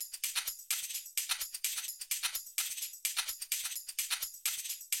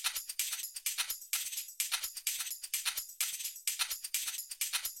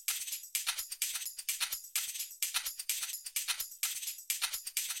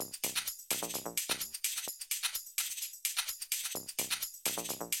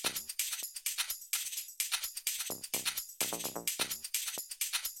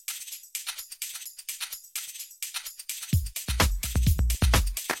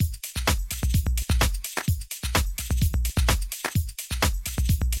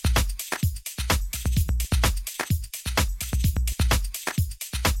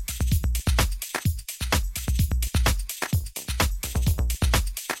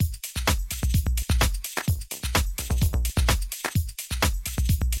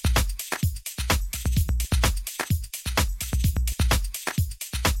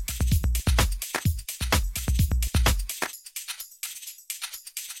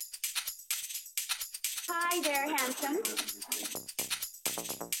Hi there, handsome.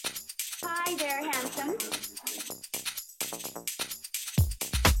 Hi there, handsome.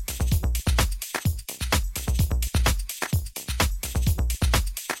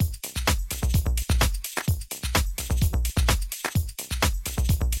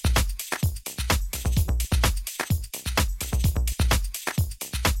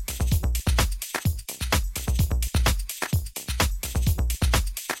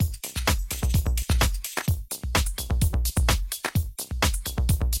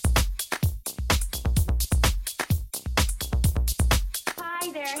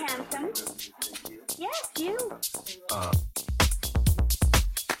 Hi there, handsome. Yes, you.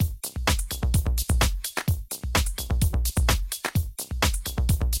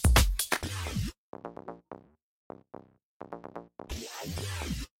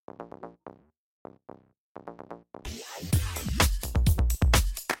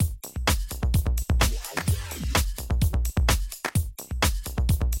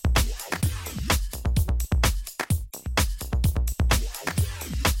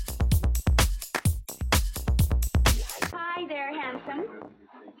 Hi there, handsome.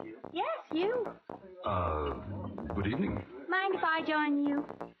 Yes, you. Good evening. Mind if I join you?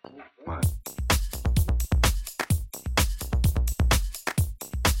 Why?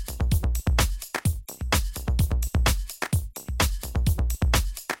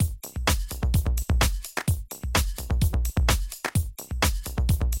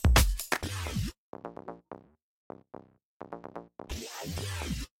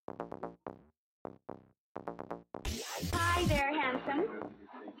 Hi there, handsome.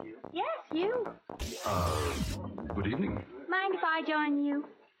 Yes, you. Good evening. Mind if I join you?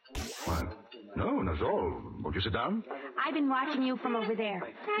 Why? No, not at all. Won't you sit down? I've been watching you from over there.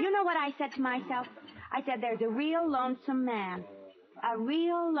 You know what I said to myself? I said, there's a real lonesome man. A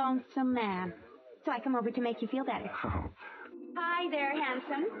real lonesome man. So I come over to make you feel better. Oh. Hi there,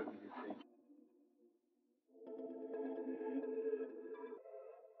 handsome.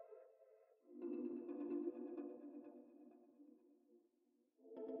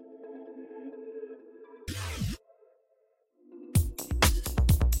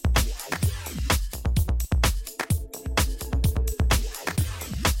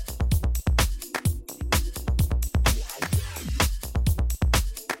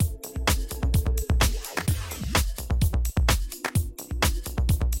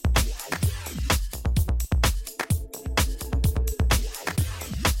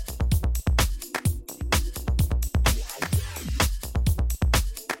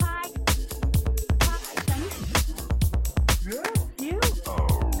 Hi. Handsome. You.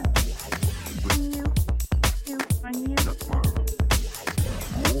 Oh. And you. You. And you. Oh,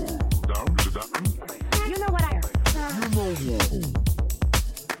 down, sit down. You know what I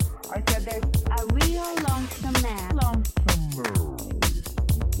said there's a real lonesome man. Lonesome man.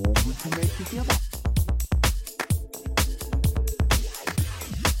 To make you feel better.